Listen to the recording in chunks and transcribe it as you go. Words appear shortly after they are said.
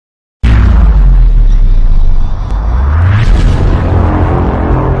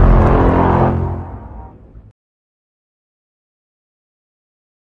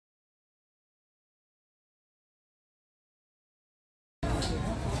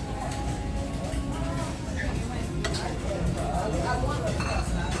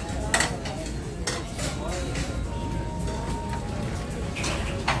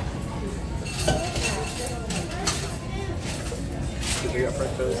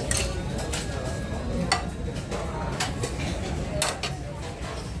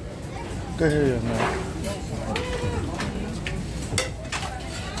Go ahead, man.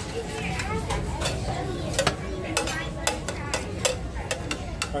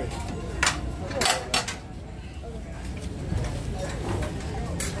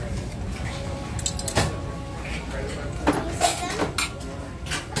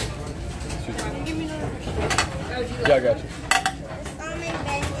 Yeah, I got you.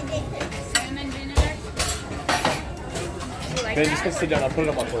 Man, just gonna sit down. I'll put it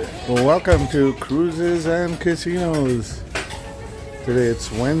on my plate. Well, welcome to Cruises and Casinos. Today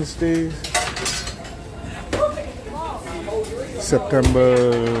it's Wednesday,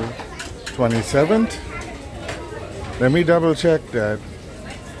 September 27th. Let me double check that.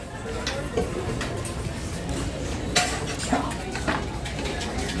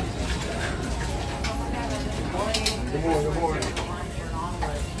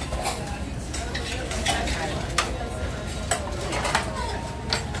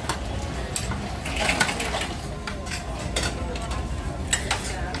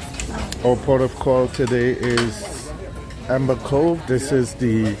 Our port of call today is Amber Cove. This is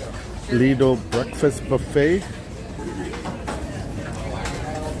the Lido Breakfast Buffet.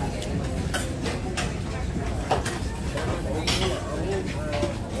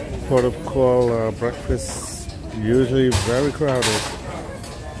 Port of call breakfast usually very crowded.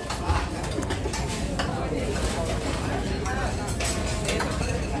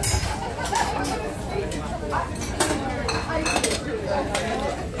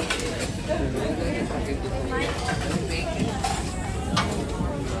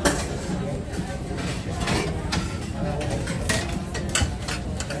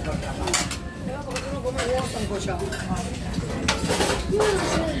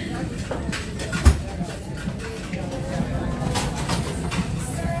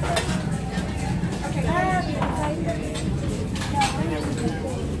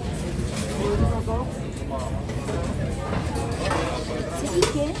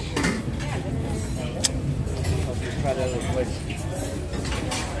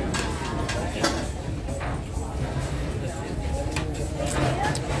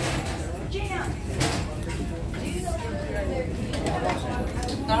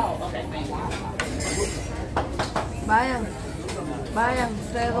 Vayan,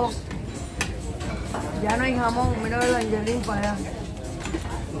 ustedes dos. Ya no hay jamón, mira el angelín para allá.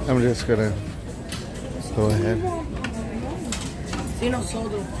 I'm just gonna go ahead. Sí,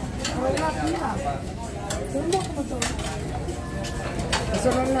 nosotros.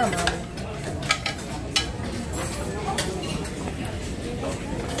 Eso no es nada malo.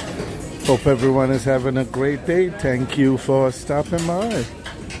 Hope everyone is having a great day. Thank you for stopping by.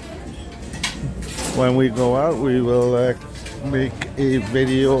 When we go out, we will make a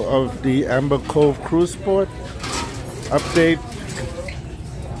video of the Amber Cove Cruise Port update,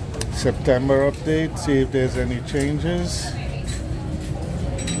 September update, see if there's any changes.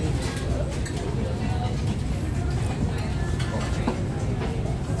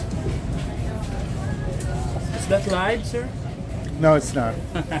 Is that live, sir? No, it's not.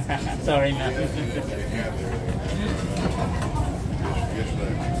 Sorry, man.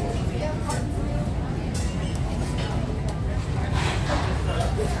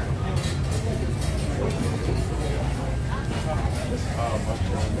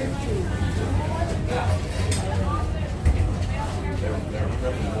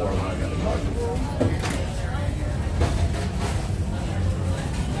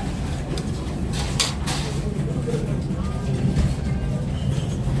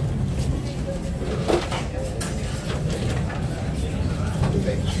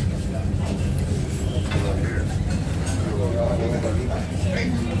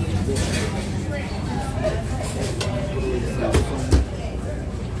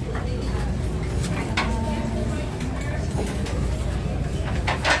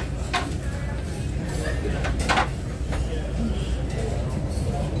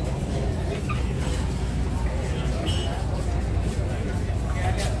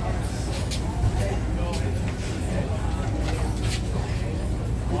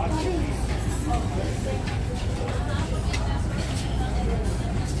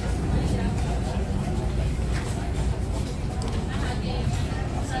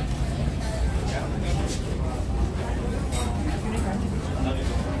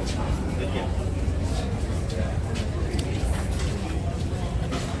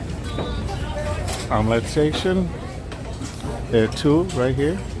 Omelet station. There are two right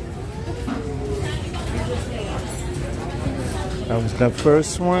here. That was the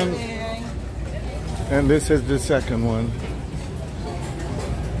first one. And this is the second one.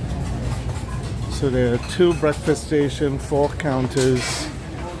 So there are 2 breakfast stations, 4 counters.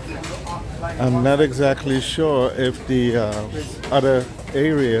 I'm not exactly sure if the other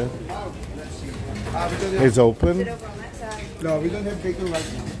area is open. No, we don't have bacon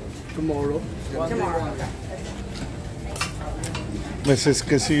right now. Tomorrow. Tomorrow. Mrs.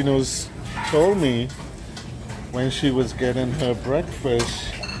 Casinos told me when she was getting her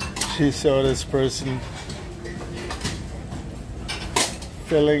breakfast, she saw this person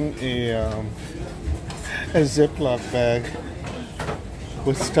filling a Ziploc bag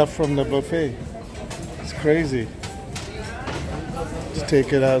with stuff from the buffet. It's crazy. Just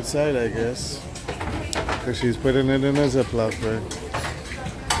take it outside, I guess, because she's putting it in a Ziploc bag.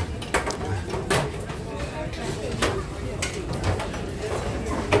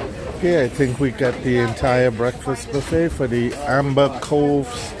 Yeah, I think we got the entire breakfast buffet for the Amber Cove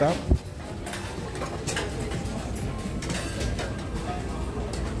stop.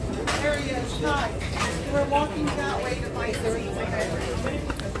 We're walking that way to find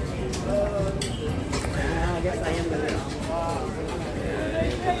I guess I am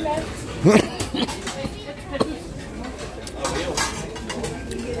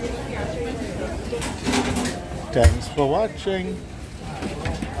Thanks for watching.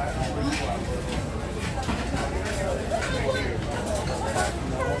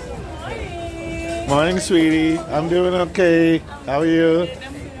 Morning, sweetie. I'm doing okay. How are you?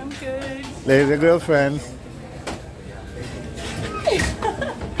 I'm good. Lazy girlfriend.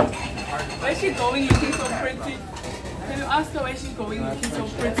 Where's she going looking so pretty? Can you ask her where she's going looking so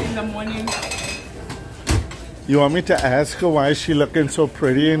pretty in the morning? You want me to ask her why is she looking so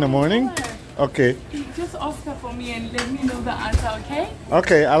pretty in the morning? Okay. Just ask her for me and let me know the answer, okay?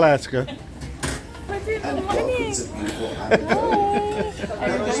 Okay, I'll ask her. Pretty in the morning. Hello.